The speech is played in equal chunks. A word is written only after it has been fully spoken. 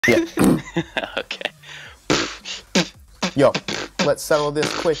Yeah. Okay. Yo, let's settle this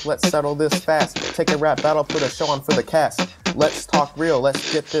quick, let's settle this fast. Take a rap battle, put a show on for the cast. Let's talk real,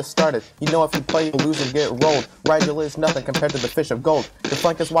 let's get this started. You know if you play, you lose and get rolled. Rigel is nothing compared to the fish of gold. Your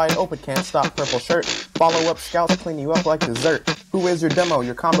flank is wide open, can't stop purple shirt. Follow up scouts, clean you up like dessert. Who is your demo?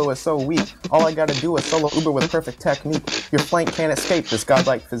 Your combo is so weak. All I gotta do is solo Uber with perfect technique. Your flank can't escape this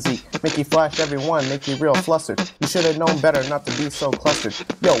godlike physique. Make you flash everyone, make you real flustered. You should have known better not to be so clustered.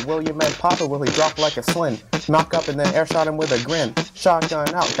 Yo, will your man pop or will he drop like a sling? Knock up and then air shot him with a grin.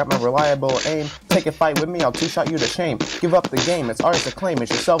 Shotgun out, got my reliable aim. Take a fight with me, I'll two-shot you to shame. Give up the game, it's ours to claim,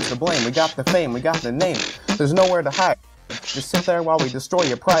 it's yourself to blame. We got the fame, we got the name. There's nowhere to hide. Just sit there while we destroy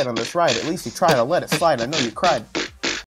your pride on this ride. At least you try to let it slide, I know you cried.